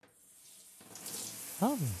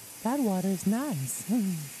Oh, that water's nice.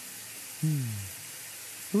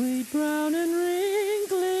 Sweet brown and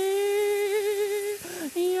wrinkly,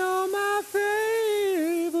 you're my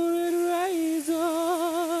favorite raisin.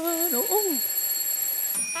 Oh.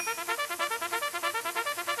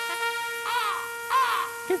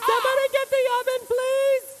 Can somebody get the oven,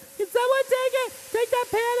 please? Can someone take that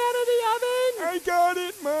pan out of the oven? I got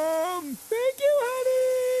it, Mom. Thank you,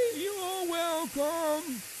 honey. You're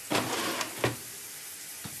welcome.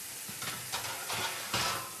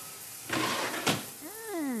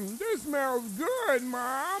 This smells good,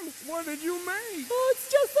 Mom. What did you make? Oh, it's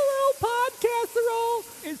just a little pod casserole.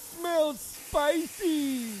 It smells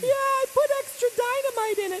spicy. Yeah, I put extra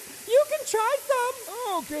dynamite in it. You can try some.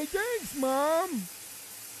 Okay, thanks, Mom.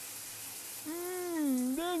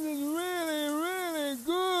 This is really, really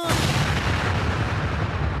good.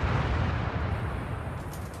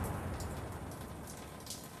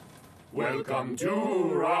 Welcome to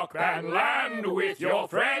Rock Band Land with your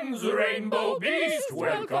friends Rainbow Beast.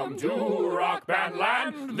 Welcome to Rock Band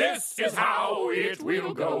Land. This is how it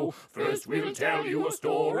will go. First we'll tell you a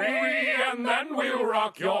story and then we'll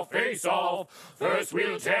rock your face off. First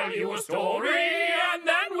we'll tell you a story and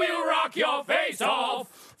then we'll rock your face off.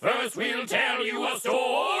 First we'll tell you a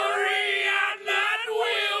story and then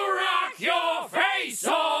we'll rock your face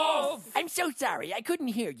off. I'm so sorry, I couldn't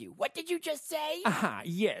hear you. What did you just say? Aha,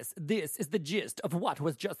 yes, this is the gist of what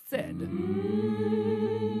was just said.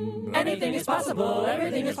 Anything is possible,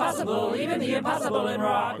 everything is possible, even the impossible in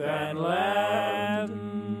Rock Band Land.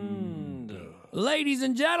 Ladies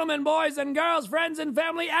and gentlemen, boys and girls, friends and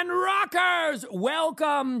family, and rockers,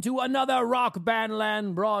 welcome to another Rock Band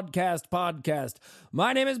Land broadcast podcast.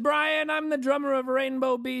 My name is Brian, I'm the drummer of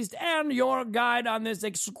Rainbow Beast and your guide on this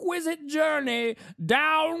exquisite journey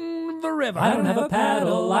down the river. I don't have a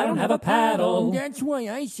paddle, I don't have a paddle. That's why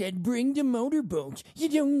I said bring the motorboat. You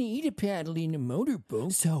don't need a paddle in a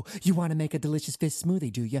motorboat. So, you want to make a delicious fish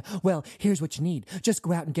smoothie, do you? Well, here's what you need. Just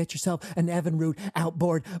go out and get yourself an Evinrude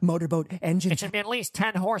outboard motorboat engine. It should be at least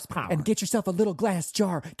 10 horsepower. And get yourself a little glass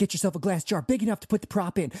jar. Get yourself a glass jar big enough to put the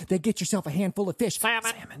prop in. Then get yourself a handful of fish.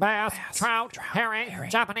 Salmon, bass, trout, herring,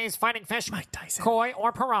 Japanese fighting fish, Mike Tyson, koi,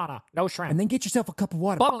 or piranha. No shrimp. And then get yourself a cup of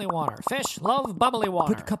water. Bubbly water. Fish love bubbly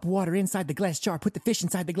water. Put a cup of water inside the glass jar. Put the fish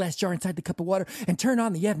inside the glass jar, inside the cup of water, and turn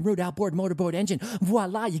on the Evinrude outboard motorboat engine.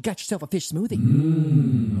 Voila, you got yourself a fish smoothie.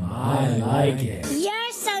 I like it.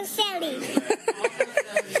 You're so silly.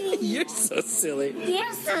 You're so silly.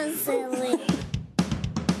 You're so silly.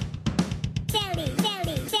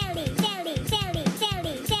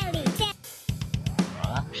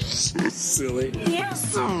 Silly.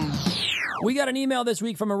 Yes. We got an email this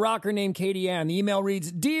week from a rocker named Katie Ann. The email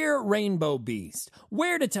reads, Dear Rainbow Beast,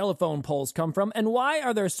 where do telephone poles come from and why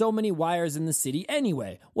are there so many wires in the city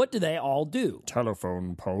anyway? What do they all do?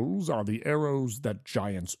 Telephone poles are the arrows that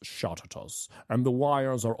giants shot at us, and the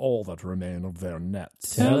wires are all that remain of their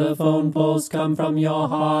nets. Telephone poles come from your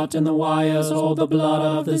heart, and the wires hold the blood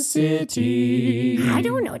of the city. I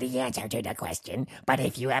don't know the answer to the question, but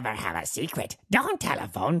if you ever have a secret, don't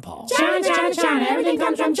telephone pole. China, China, China, everything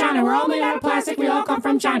comes from China. We're all made out of plastic, we all come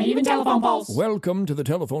from China, even telephone poles. Welcome to the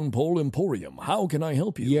Telephone Pole Emporium. How can I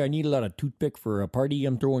help you? Yeah, I need a lot of toothpick for a party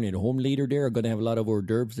I'm throwing at home later there. I'm going to have a lot of hors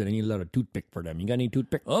d'oeuvres and I need a lot of toothpick for them. You got any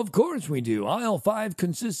toothpick? Of course we do. Aisle 5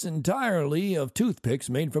 consists entirely of toothpicks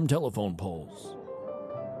made from telephone poles.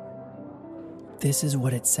 This is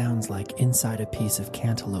what it sounds like inside a piece of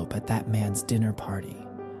cantaloupe at that man's dinner party.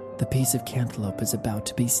 The piece of cantaloupe is about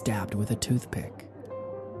to be stabbed with a toothpick.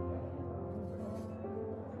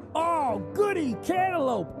 Oh, goody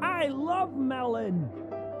cantaloupe! I love melon!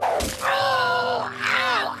 Oh,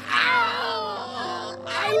 ow, ow.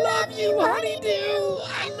 I love you, honeydew.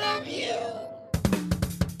 I love you.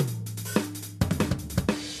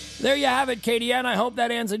 There you have it, Katie Ann. I hope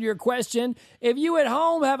that answered your question. If you at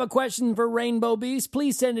home have a question for Rainbow Beast,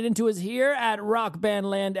 please send it in to us here at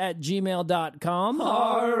rockbandland@gmail.com.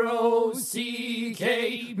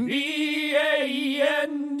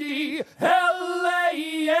 ROCKBANDLAND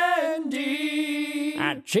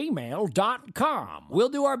at gmail.com. We'll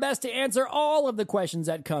do our best to answer all of the questions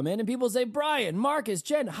that come in. And people say, Brian, Marcus,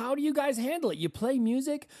 Jen, how do you guys handle it? You play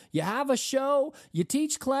music, you have a show, you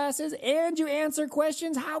teach classes, and you answer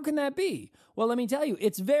questions? How can that be? Well, let me tell you,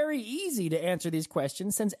 it's very easy to answer these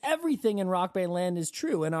questions since everything in Rock Band Land is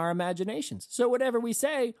true in our imaginations. So whatever we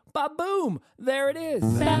say, ba-boom, there it is.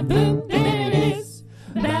 Ba-boom, there it is.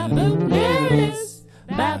 Ba-boom, there it is.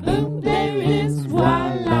 Ba-boom, there it is.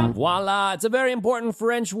 Voila. Voila, Ta-da! It's a very important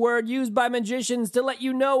French word used by magicians to let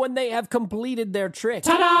you know when they have completed their trick.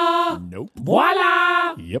 Ta-da! Nope.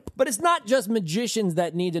 Voila! Yep. But it's not just magicians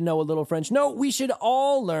that need to know a little French. No, we should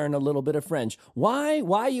all learn a little bit of French. Why?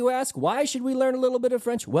 Why, you ask? Why should we learn a little bit of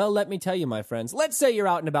French? Well, let me tell you, my friends. Let's say you're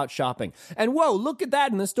out and about shopping. And whoa, look at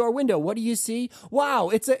that in the store window. What do you see? Wow,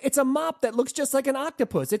 it's a mop that looks just like an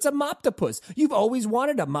octopus. It's a moptopus. You've always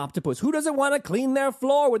wanted a moptopus. Who doesn't want to clean their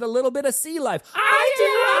floor with a little bit of sea life?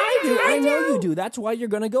 I do. I know you do. That's why you're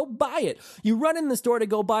going to go buy it. You run in the store to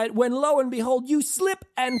go buy it when lo and behold, you slip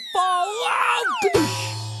and fall.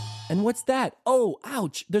 Oh, and what's that? Oh,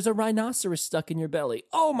 ouch. There's a rhinoceros stuck in your belly.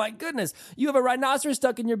 Oh, my goodness. You have a rhinoceros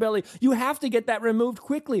stuck in your belly. You have to get that removed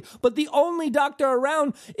quickly. But the only doctor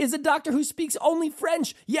around is a doctor who speaks only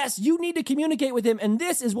French. Yes, you need to communicate with him. And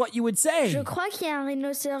this is what you would say. Je crois qu'il y a un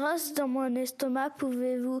rhinocéros dans mon estomac.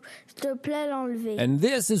 Pouvez-vous, s'il te plaît, l'enlever? And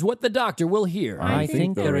this is what the doctor will hear. I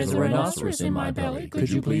think there is a rhinoceros in my belly. Could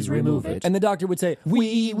you please remove it? And the doctor would say,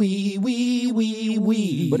 oui, oui, oui, oui,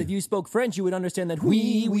 oui. But if you spoke French, you would understand that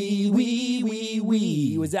oui, oui,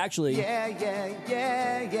 oui was actually Yeah, yeah,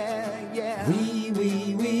 yeah, yeah, yeah. oui,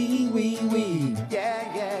 oui, oui, oui, oui.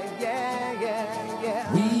 Yeah, yeah, yeah, yeah,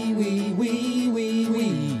 yeah. Oui, oui, oui, oui,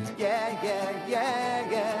 oui. Yeah, yeah,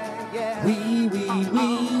 yeah, yeah, yeah. Oui, oui,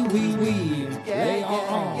 oui, oui, oui. Yeah,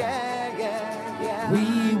 yeah, yeah, yeah, yeah.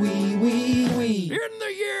 Oui, oui, oui, oui. In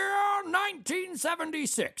the year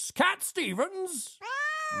 1976, Cat Stevens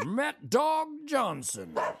met Dog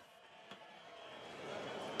Johnson.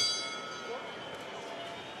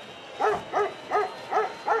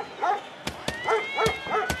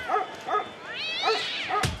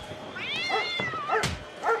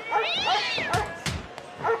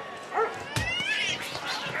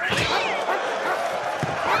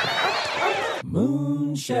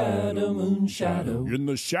 Moon shadow, moon shadow. In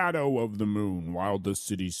the shadow of the moon, while the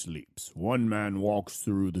city sleeps, one man walks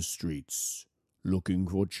through the streets, looking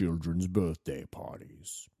for children's birthday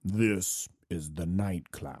parties. This is the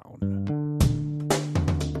Night Clown.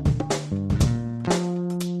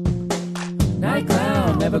 Night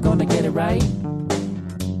clown, never gonna get it right.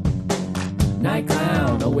 Night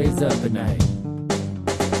clown, always up at night.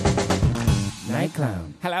 Night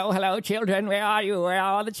clown. Hello, children. Where are you? Where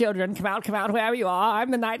are all the children? Come out, wherever you are.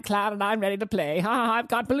 I'm the night clown and I'm ready to play. I've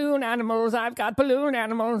got balloon animals.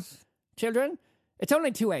 Children? It's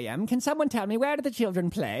only 2 a.m. Can someone tell me, where do the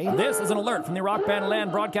children play? This is an alert from the Rock Band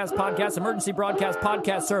Land Broadcast Podcast Emergency Broadcast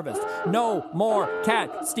Podcast Service. No more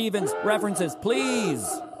Cat Stevens references, please.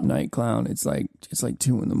 Night Clown, it's like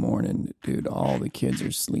 2 a.m, dude. All the kids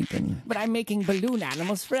are sleeping. But I'm making balloon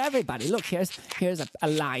animals for everybody. Look, here's a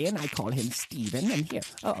lion. I call him Steven. And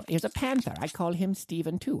here's a panther. I call him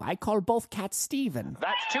Steven, too. I call both cats Steven.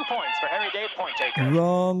 That's 2 points for Harry Dave Point Taker.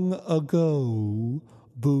 Long ago,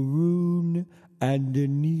 Balloon and the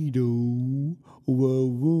Needle were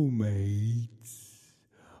roommates.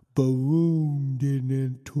 Balloon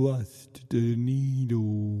didn't trust the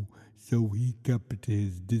Needle, so he kept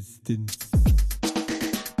his distance.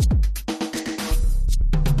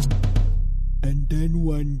 And then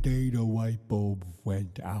one day the light bulb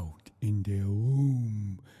went out in their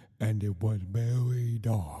room, and it was very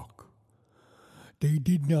dark. They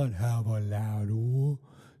did not have a ladder,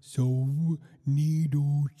 so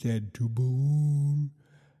Needle said to Balloon,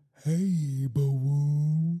 "Hey,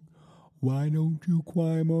 Balloon, why don't you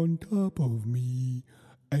climb on top of me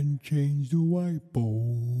and change the light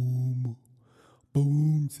bulb?"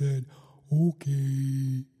 Balloon said,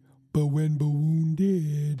 "Okay." But when Balloon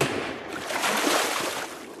did,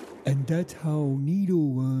 and that's how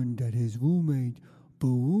Needle learned that his roommate,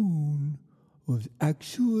 Balloon, was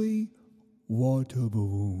actually Water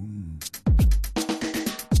Balloon.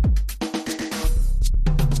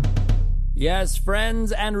 Yes,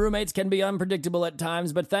 friends and roommates can be unpredictable at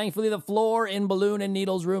times, but thankfully the floor in Balloon and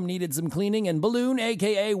Needle's room needed some cleaning, and Balloon,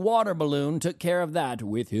 a.k.a. Water Balloon, took care of that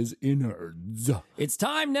with his innards. It's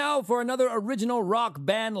time now for another original Rock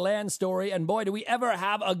Band Land story, and boy, do we ever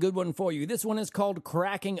have a good one for you. This one is called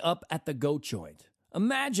Cracking Up at the Goat Joint.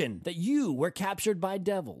 Imagine that you were captured by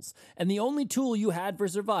devils, and the only tool you had for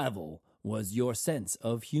survival was your sense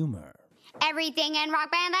of humor. Everything in Rock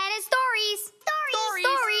Band Land is stories. Stories.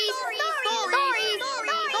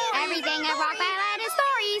 Everything in Rock Band Land is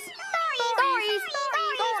stories. Stories.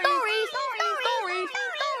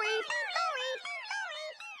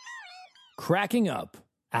 Cracking Up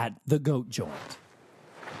at the Goat Joint.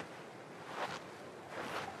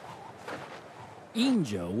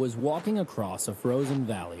 Injo was walking across a frozen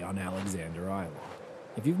valley on Alexander Island.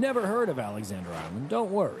 If you've never heard of Alexander Island,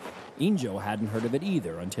 don't worry. Injo hadn't heard of it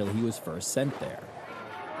either until he was first sent there.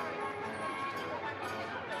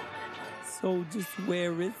 So just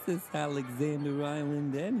where is this Alexander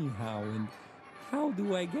Island anyhow, and how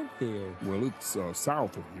do I get there? Well, it's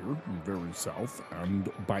south of here, very south, and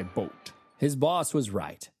by boat. His boss was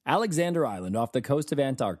right. Alexander Island off the coast of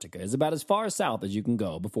Antarctica is about as far south as you can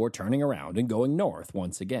go before turning around and going north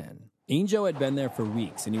once again. Injo had been there for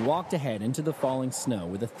weeks, and he walked ahead into the falling snow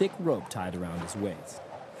with a thick rope tied around his waist.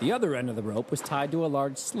 The other end of the rope was tied to a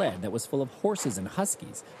large sled that was full of horses and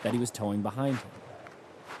huskies that he was towing behind him.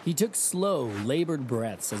 He took slow, labored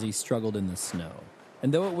breaths as he struggled in the snow.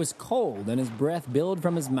 And though it was cold and his breath billowed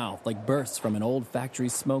from his mouth like bursts from an old factory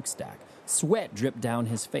smokestack, sweat dripped down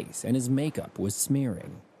his face and his makeup was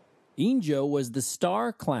smearing. Injo was the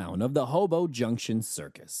star clown of the Hobo Junction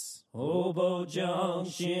Circus. Hobo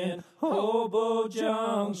Junction, Hobo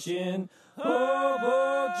Junction,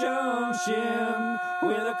 Hobo Junction,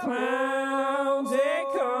 where the clowns they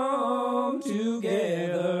come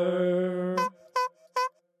together.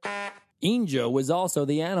 Injo was also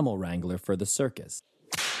the animal wrangler for the circus.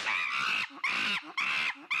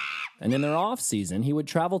 And in their off-season, he would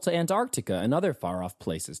travel to Antarctica and other far-off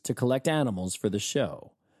places to collect animals for the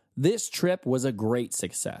show. This trip was a great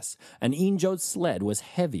success, and Injo's sled was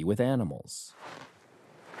heavy with animals.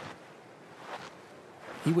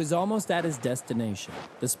 He was almost at his destination,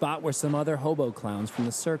 the spot where some other hobo clowns from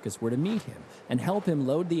the circus were to meet him and help him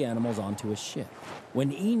load the animals onto a ship,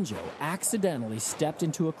 when Injo accidentally stepped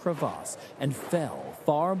into a crevasse and fell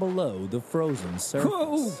far below the frozen surface.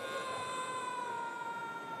 Whoa!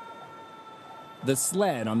 The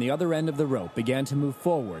sled on the other end of the rope began to move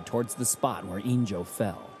forward towards the spot where Injo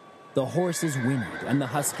fell. The horses whinnied and the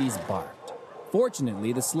huskies barked.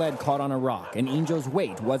 Fortunately, the sled caught on a rock, and Injo's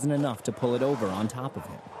weight wasn't enough to pull it over on top of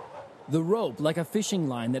him. The rope, like a fishing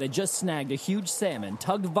line that had just snagged a huge salmon,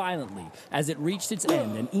 tugged violently as it reached its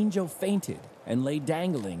end, and Injo fainted and lay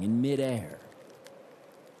dangling in midair.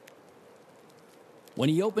 When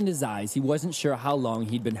he opened his eyes, he wasn't sure how long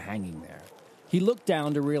he'd been hanging there. He looked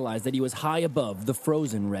down to realize that he was high above the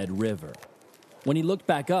frozen Red River. When he looked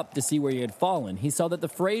back up to see where he had fallen, he saw that the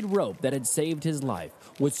frayed rope that had saved his life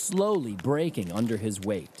was slowly breaking under his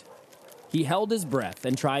weight. He held his breath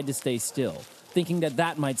and tried to stay still, thinking that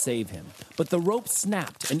that might save him. But the rope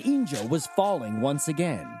snapped and Injo was falling once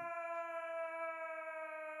again.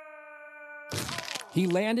 He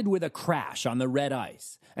landed with a crash on the red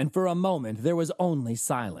ice, and for a moment there was only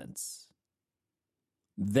silence.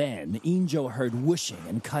 Then Injo heard whooshing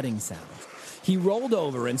and cutting sounds. He rolled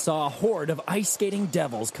over and saw a horde of ice-skating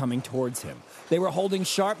devils coming towards him. They were holding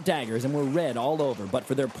sharp daggers and were red all over, but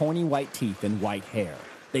for their pointy white teeth and white hair.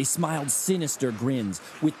 They smiled sinister grins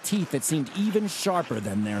with teeth that seemed even sharper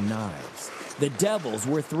than their knives. The devils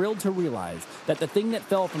were thrilled to realize that the thing that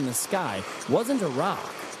fell from the sky wasn't a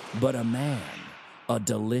rock, but a man. A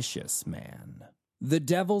delicious man. The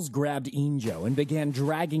devils grabbed Injo and began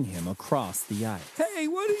dragging him across the ice. Hey,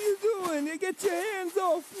 what are you doing? Get your hands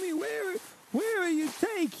off me. Where are you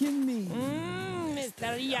taking me?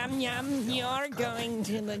 Mr. Yum Yum, you're going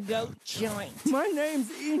to the goat joint. My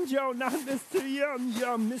name's Injo, not Mr. Yum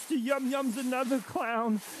Yum. Mr. Yum Yum's another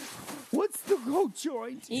clown. What's the goat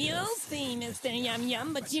joint? You'll see, Mr. Yum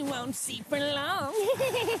Yum, but you won't see for long.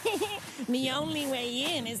 The only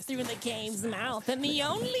way in is through the cave's mouth, and the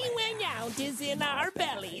only way out is in our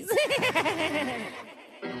bellies.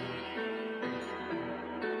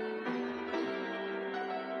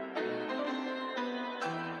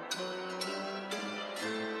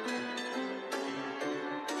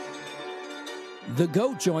 The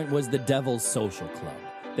goat joint was the Devil's Social Club.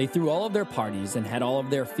 They threw all of their parties and had all of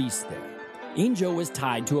their feasts there. Injo was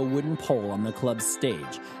tied to a wooden pole on the club's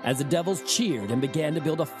stage as the devils cheered and began to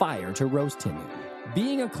build a fire to roast him in.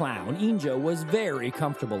 Being a clown, Injo was very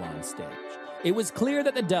comfortable on stage. It was clear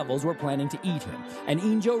that the devils were planning to eat him, and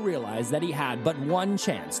Injo realized that he had but one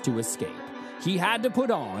chance to escape. He had to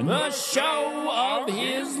put on the show of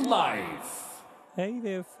his life. Hey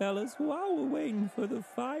there, fellas. While we're waiting for the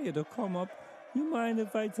fire to come up, you mind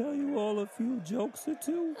if I tell you all a few jokes or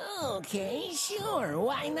two? Okay, sure,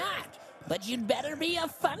 why not? But you'd better be a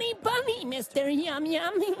funny bunny, Mr. Yum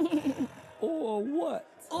Yum. Or what?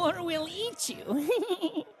 Or we'll eat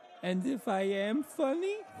you. And if I am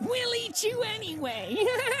funny? We'll eat you anyway.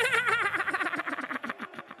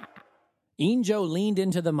 Injo leaned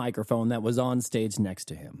into the microphone that was on stage next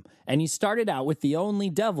to him, and he started out with the only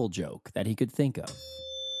devil joke that he could think of.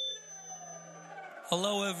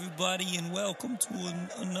 Hello, everybody, and welcome to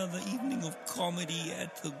another evening of comedy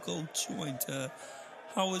at the Goat Joint.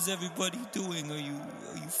 How is everybody doing? Are you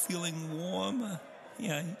feeling warm?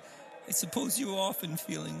 Yeah, I suppose you're often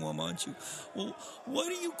feeling warm, aren't you? Well, what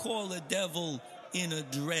do you call a devil in a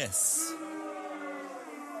dress?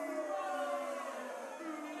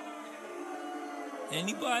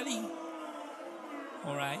 Anybody?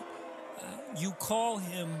 All right. You call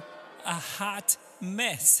him a hot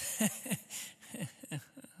mess.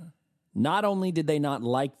 Not only did they not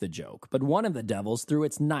like the joke, but one of the devils threw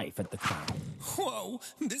its knife at the clown. Whoa,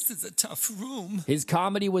 this is a tough room. His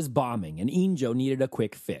comedy was bombing, and Injo needed a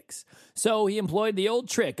quick fix. So he employed the old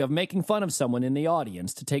trick of making fun of someone in the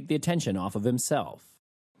audience to take the attention off of himself.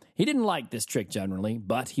 He didn't like this trick generally,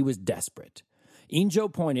 but he was desperate.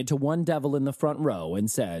 Injo pointed to one devil in the front row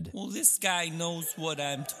and said, Well, this guy knows what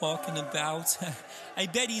I'm talking about. I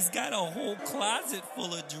bet he's got a whole closet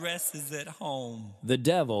full of dresses at home. The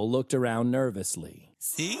devil looked around nervously.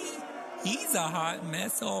 See? He's a hot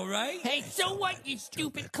mess, all right. Hey, so what, you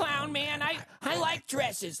stupid clown, man? I like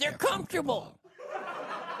dresses. They're comfortable.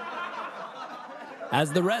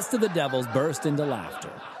 As the rest of the devils burst into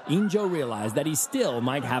laughter, Injo realized that he still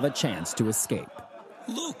might have a chance to escape.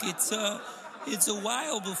 Look, it's a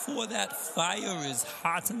while before that fire is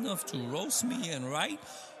hot enough to roast me in, right?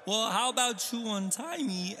 Well, how about you untie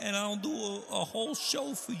me and I'll do a whole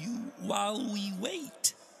show for you while we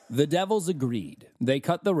wait? The devils agreed. They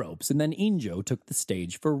cut the ropes, and then Injo took the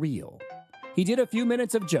stage for real. He did a few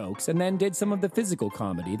minutes of jokes and then did some of the physical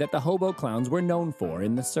comedy that the hobo clowns were known for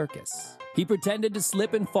in the circus. He pretended to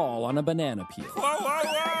slip and fall on a banana peel. Whoa, whoa,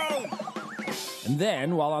 whoa! And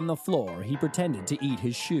then, while on the floor, he pretended to eat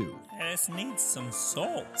his shoe. This needs some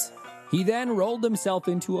salt. He then rolled himself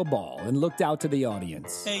into a ball and looked out to the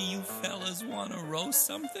audience. Hey, you fellas want to roast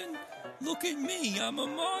something? Look at me, I'm a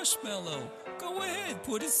marshmallow. Go ahead,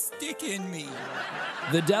 put a stick in me.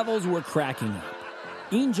 The devils were cracking up.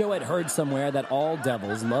 Injo had heard somewhere that all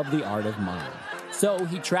devils love the art of mime. So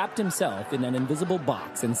he trapped himself in an invisible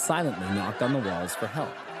box and silently knocked on the walls for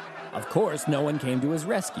help. Of course, no one came to his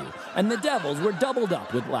rescue, and the devils were doubled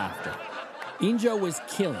up with laughter. Injo was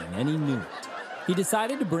killing, and he knew it. He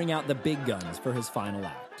decided to bring out the big guns for his final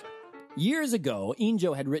act. Years ago,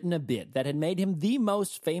 Injo had written a bit that had made him the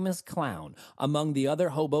most famous clown among the other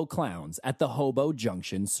hobo clowns at the Hobo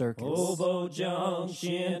Junction Circus. Hobo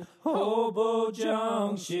Junction, Hobo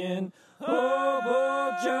Junction,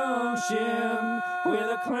 Hobo Junction, where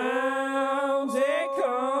the clowns, they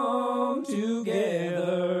come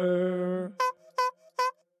together.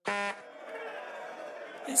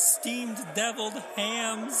 Steamed deviled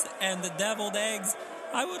hams and the deviled eggs,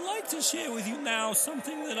 I would like to share with you now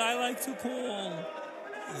something that I like to call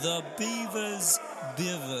the beaver's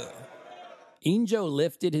biver. Injo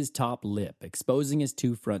lifted his top lip, exposing his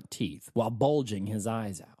two front teeth, while bulging his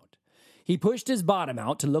eyes out. He pushed his bottom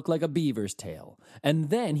out to look like a beaver's tail, and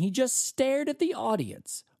then he just stared at the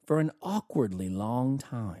audience for an awkwardly long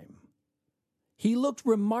time. He looked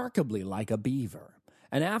remarkably like a beaver,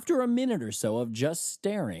 and after a minute or so of just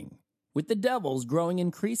staring, with the devils growing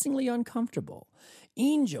increasingly uncomfortable,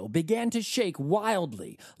 Injo began to shake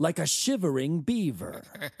wildly like a shivering beaver.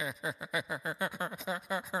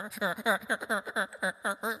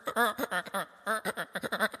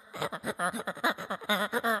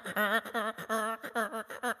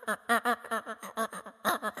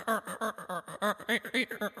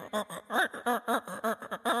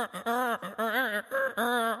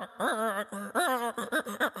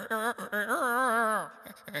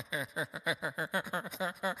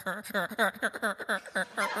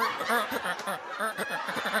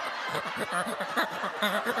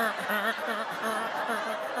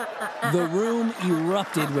 The room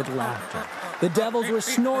erupted with laughter. The devils were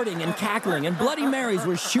snorting and cackling, and Bloody Marys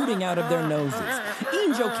were shooting out of their noses.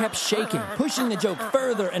 Injo kept shaking, pushing the joke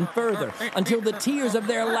further and further, until the tears of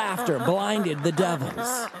their laughter blinded the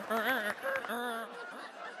devils.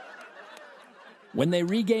 When they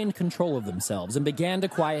regained control of themselves and began to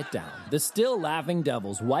quiet down, the still laughing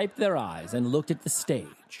devils wiped their eyes and looked at the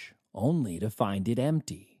stage, only to find it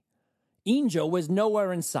empty. Injo was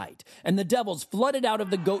nowhere in sight, and the devils flooded out of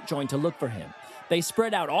the goat joint to look for him. They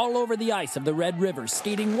spread out all over the ice of the Red River,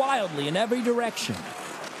 skating wildly in every direction.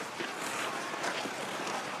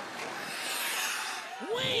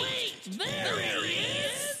 Wait, there he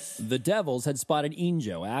is! The devils had spotted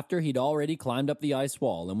Injo after he'd already climbed up the ice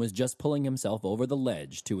wall and was just pulling himself over the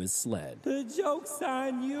ledge to his sled. The joke's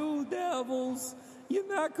on you, devils. You're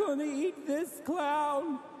not gonna eat this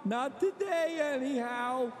clown. Not today,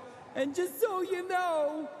 anyhow. And just so you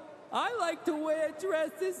know, I like to wear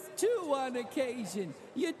dresses too on occasion.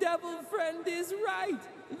 Your devil friend is right.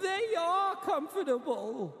 They are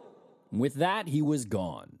comfortable. With that, he was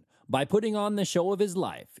gone. By putting on the show of his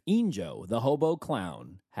life, Injo, the hobo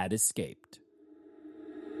clown, had escaped.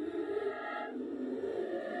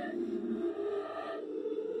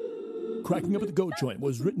 Cracking Up at the Goat Joint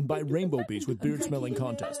was written by Rainbow Beast with Beard Smelling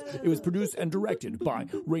Contest. It was produced and directed by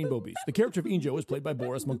Rainbow Beast. The character of Injo was played by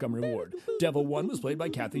Boris Montgomery Ward. Devil 1 was played by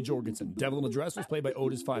Kathy Jorgensen. Devil in the Dress was played by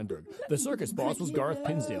Otis Feinberg. The circus boss was Garth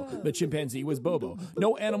Pinsdale. The chimpanzee was Bobo.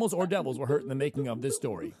 No animals or devils were hurt in the making of this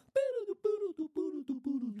story.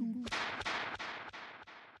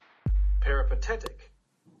 Peripatetic.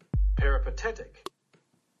 Peripatetic.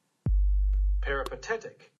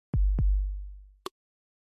 Peripatetic.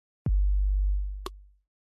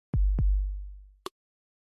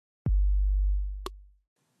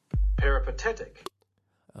 Peripatetic.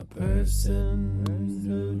 A person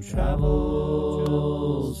who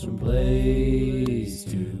travels from place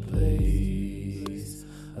to place.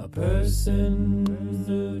 A person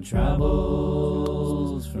who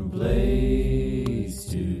travels from place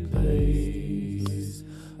to place.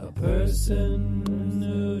 A person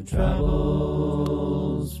who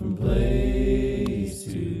travels from place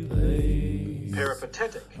to place.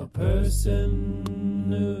 Peripatetic. A person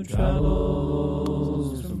who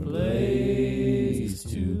travels from place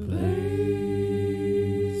to place.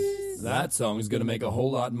 That song is going to make a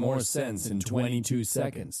whole lot more sense in 22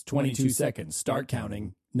 seconds. 22 seconds. Start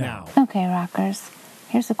counting now. Okay, rockers.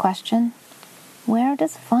 Here's a question. Where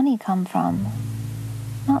does funny come from?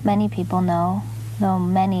 Not many people know, though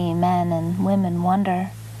many men and women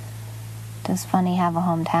wonder. Does funny have a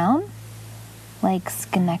hometown? Like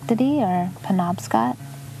Schenectady or Penobscot?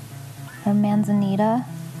 Or Manzanita?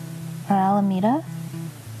 Or Alameda?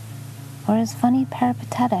 Or is funny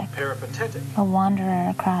peripatetic? Peripatetic. A wanderer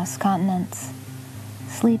across continents,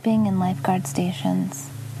 sleeping in lifeguard stations,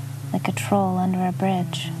 like a troll under a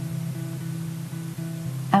bridge.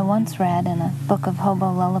 I once read in a book of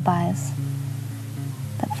hobo lullabies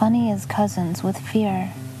that funny is cousins with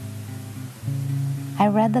fear. I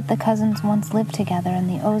read that the cousins once lived together in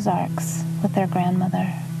the Ozarks with their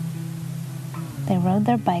grandmother. They rode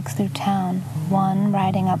their bikes through town, one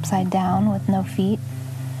riding upside down with no feet,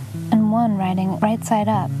 and one riding right side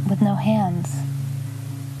up with no hands.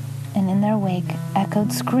 And in their wake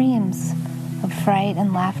echoed screams of fright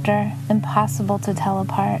and laughter impossible to tell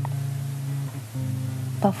apart.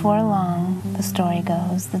 Before long, the story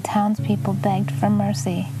goes, the townspeople begged for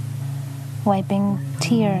mercy, wiping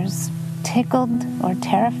tears, tickled or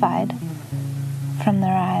terrified, from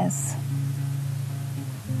their eyes.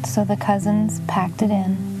 So the cousins packed it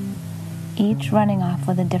in, each running off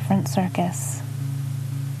with a different circus.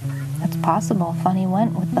 It's possible Funny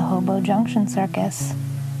went with the Hobo Junction Circus.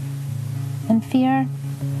 And Fear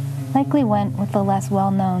likely went with the less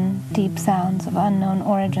well-known Deep Sounds of Unknown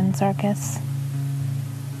Origin Circus.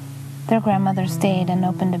 Their grandmother stayed and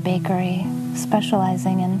opened a bakery,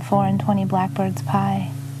 specializing in 4 and 20 blackbirds pie.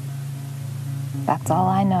 That's all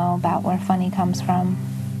I know about where Funny comes from.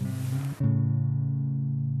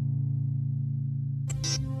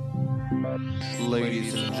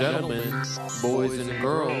 Ladies and gentlemen, boys and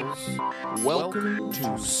girls, welcome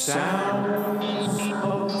to Sounds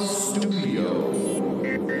of the Studio.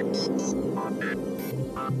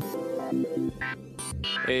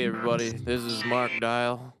 Hey everybody, this is Mark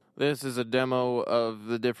Dial. This is a demo of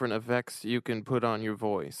the different effects you can put on your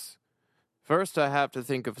voice. First, I have to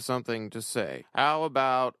think of something to say. How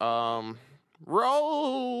about,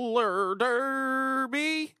 roller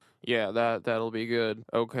derby? Yeah, that'll be good.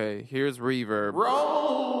 Okay, here's reverb.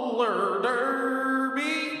 Roller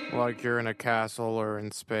derby! Like you're in a castle or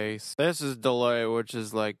in space. This is delay, which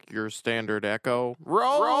is like your standard echo.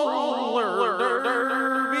 Roller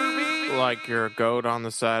derby! Like you're a goat on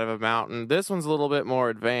the side of a mountain. This one's a little bit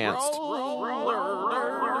more advanced.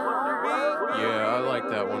 Yeah, I like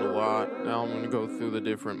that one a lot. Now I'm going to go through the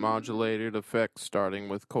different modulated effects, starting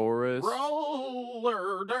with chorus.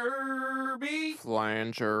 Roller derby.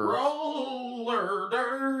 Flanger. Roller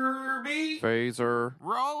derby. Phaser.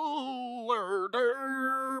 Roller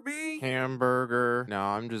derby. Hamburger. No,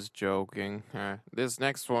 I'm just joking. This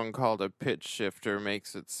next one, called a pitch shifter,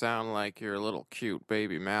 makes it sound like you're a little cute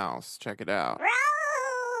baby mouse. Check it out. Roller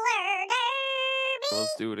derby.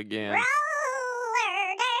 Let's do it again.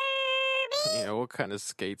 You know, what kind of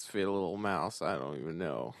skates fit a little mouse? I don't even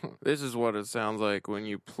know. This is what it sounds like when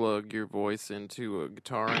you plug your voice into a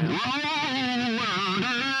guitar amp.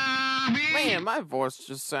 Man, my voice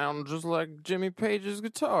just sounds just like Jimmy Page's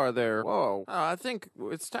guitar there. Whoa. I think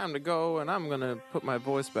it's time to go, and I'm gonna put my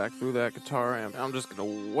voice back through that guitar amp. I'm just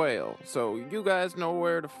gonna wail. So you guys know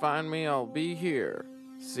where to find me. I'll be here.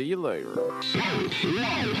 See you later.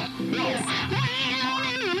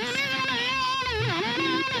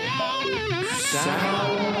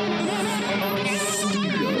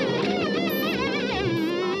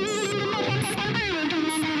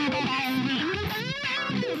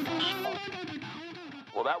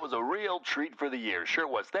 Well, that was a real treat for the ears. Sure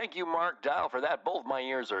was. Thank you, Mark Dial, for that. Both my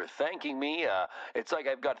ears are thanking me. It's like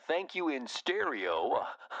I've got thank you in stereo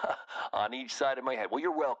on each side of my head. Well,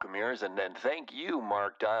 you're welcome, ears, and thank you,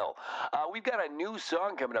 Mark Dial. We've got a new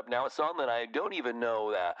song coming up now, a song that I don't even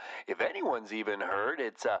know if anyone's even heard.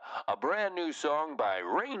 It's a brand new song by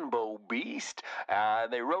Rainbow Beast.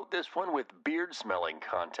 They wrote this one with Beard Smelling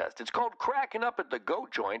Contest. It's called Cracking Up at the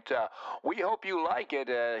Goat Joint. We hope you like it.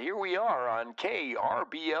 Here we are on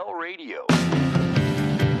KRBL Radio.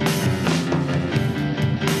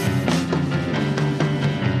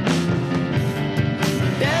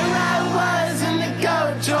 There I was in the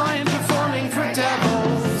goat joint performing for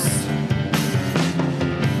devils.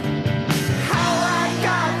 How I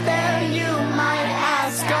got there, you might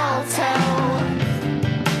ask, I'll tell.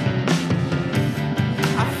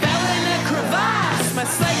 I fell in a crevasse, my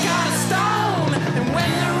sleigh caught a stone, and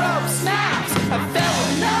when the rope snapped, I fell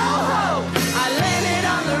with no hope. I landed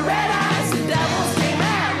on the red ice, the devils came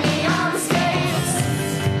at me on the skates.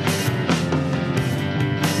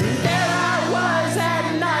 There I was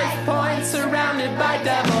at knife point, surrounded by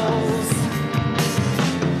devils.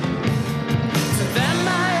 To them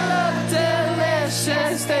I looked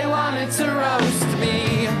delicious, they wanted to roast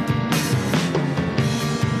me.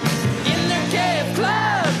 In their cave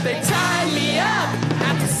club, they tied me up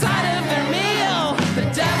at the side of their meal. The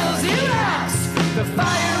devils erupts, the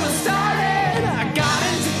fire was started, I got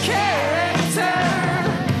into character.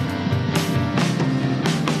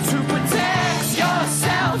 To protect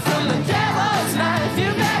yourself from the devil's knife,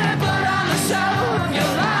 you better put on the show of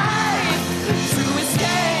your life. To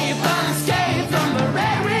escape unscathed from the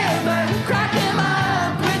Red River, crack them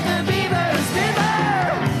up with the beaver's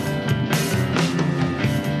river.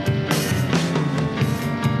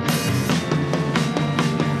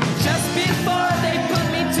 Just before they put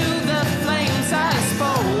me to the flames, I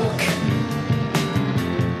spoke.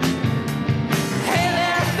 Hey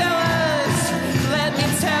there, fellas, let me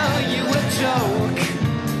tell you a joke.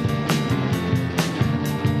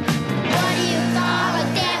 What do you call a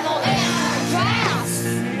devil in a dress?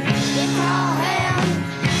 You call him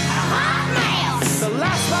a hot mouse. The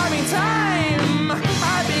last farming time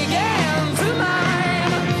I began to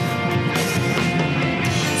mime.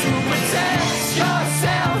 To protect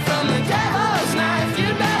yourself from the devil's knife, you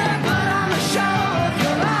better put on the show of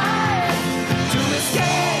your life. To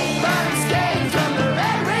escape unscathed from the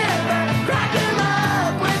Red River, crack them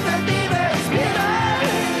up with the beaver's river.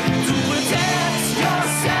 To protect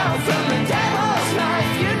yourself from the devil's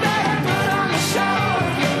knife, you better put on the show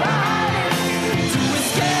of your life. To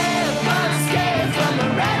escape unscathed from the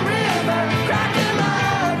Red River, crack them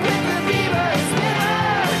up with the beaver's river.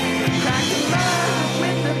 Crack them up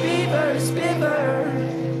with the beaver's river.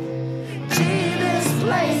 Gee, this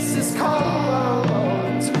place is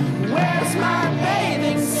cold. Where's my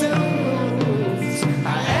bathing suit?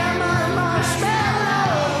 I am a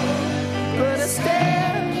marshmallow, put a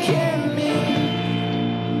stick in me.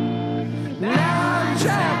 Now I'm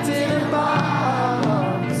trapped in a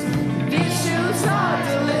box. These shoes are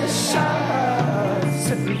delicious.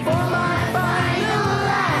 For my final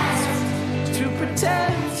act, to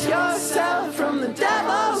protect yourself from the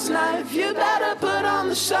devil's knife, you better put on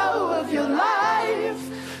the show of your life.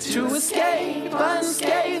 To escape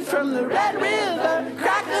unscathed from the Red River,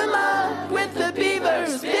 crack them up with the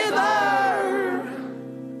beaver's river.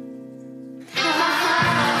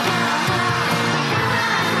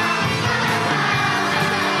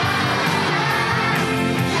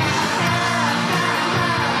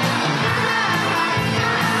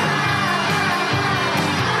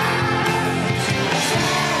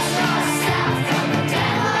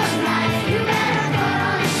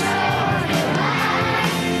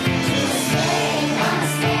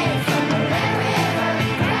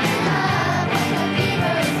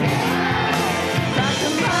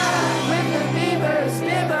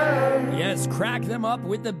 Yes, crack them up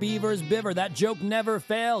with the Beaver's Biver. That joke never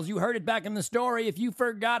fails. You heard it back in the story. If you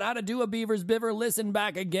forgot how to do a Beaver's Biver, listen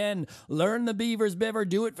back again. Learn the Beaver's Biver.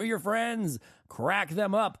 Do it for your friends. Crack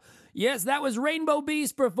them up. Yes, that was Rainbow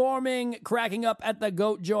Beast performing Cracking Up at the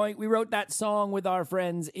Goat Joint. We wrote that song with our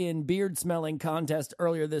friends in Beard Smelling Contest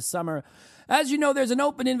earlier this summer. As you know, there's an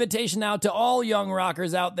open invitation out to all young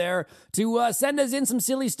rockers out there to send us in some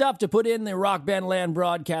silly stuff to put in the Rock Band Land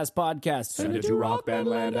Broadcast podcast. Send it to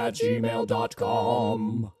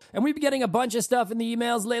rockbandland@gmail.com. And we've been getting a bunch of stuff in the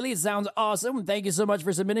emails lately. It sounds awesome. Thank you so much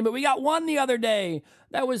for submitting. But we got one the other day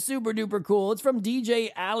that was super duper cool. It's from DJ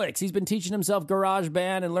Alex. He's been teaching himself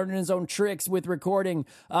GarageBand and learning his own tricks with recording.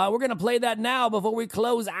 We're going to play that now before we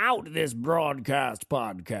close out this broadcast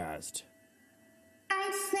podcast.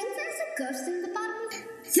 I think there's a ghost in the bottom.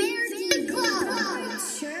 Fairy Cloud.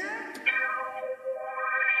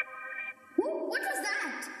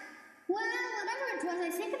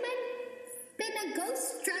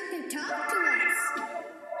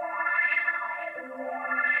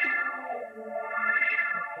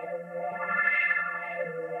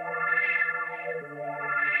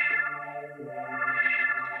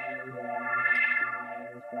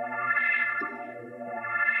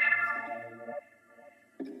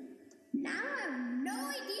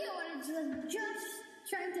 was just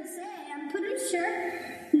trying to say, I'm pretty sure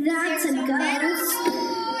that's a ghost.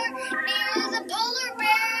 Near the polar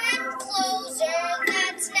bear enclosure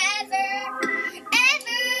that's never,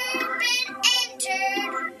 ever been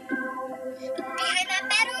entered. Behind that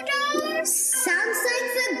metal door. Sounds like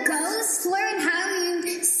the ghosts learn how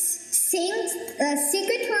to sing the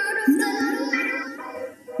secret word of the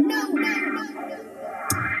No.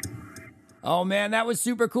 Oh man, that was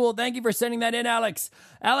super cool. Thank you for sending that in, Alex.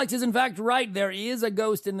 Alex is in fact right. There is a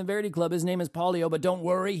ghost in the Verity Club. His name is Polio, but don't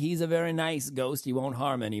worry, he's a very nice ghost. He won't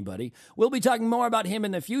harm anybody. We'll be talking more about him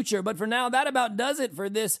in the future, but for now, that about does it for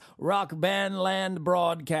this Rock Band Land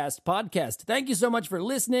Broadcast podcast. Thank you so much for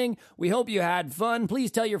listening. We hope you had fun. Please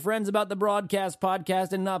tell your friends about the Broadcast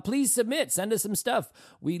podcast, and please submit. Send us some stuff.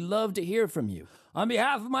 We love to hear from you. On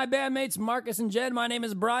behalf of my bandmates Marcus and Jen, my name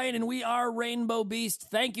is Brian, and we are Rainbow Beast.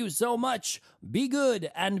 Thank you so much. Be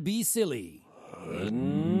good and be silly.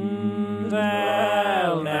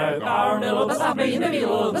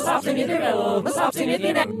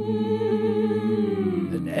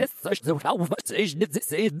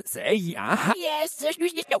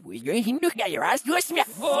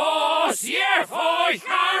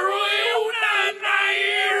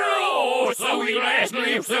 So we last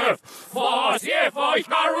live surf. Fos je foich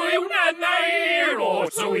garoon nairo.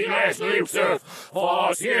 So we last live surf.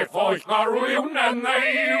 Fos je foich garoon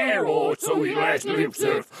nairo. So we last live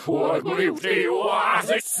surf. What live to was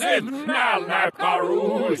it sim? Nal nap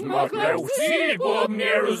garoos muglow. See bob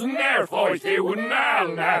nearus near foich you nal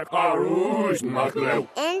nap garoos muglow.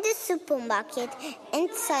 In the supermarket,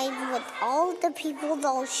 inside with all the people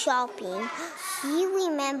that were shopping, he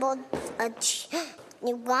remembered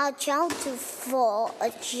watch out for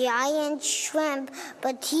a giant shrimp,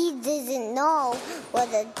 but he doesn't know what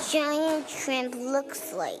a giant shrimp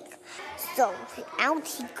looks like. So out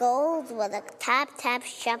he goes with a tap, tap,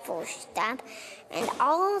 shuffle, stamp, and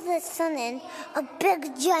all of a sudden, a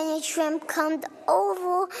big giant shrimp comes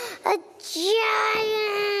over a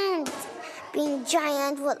giant. Being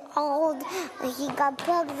giant with all, he got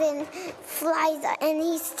bugs and flies, and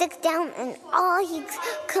he sticks down, and all he's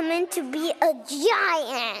coming to be a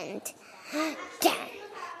giant. Then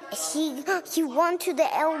he went to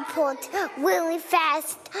the airport really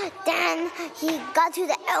fast. Then he got to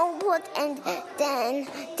the airport, and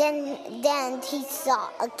then he saw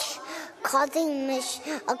a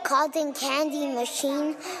cotton candy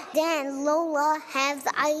machine. Then Lola has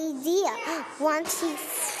the idea. Once he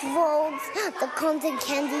throws the cotton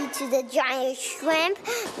candy to the giant shrimp,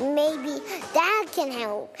 maybe that can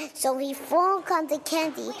help. So he threw cotton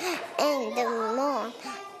candy in the lawn,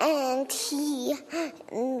 and he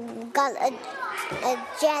got a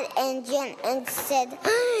jet engine and said,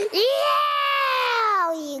 "Yeah!"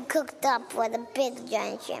 He cooked up with a big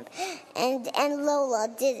giant shrimp, and Lola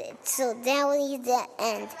did it. So that was the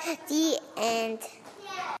end. The end.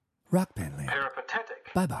 Rock Band Land.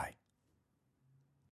 Peripatetic. Bye-bye.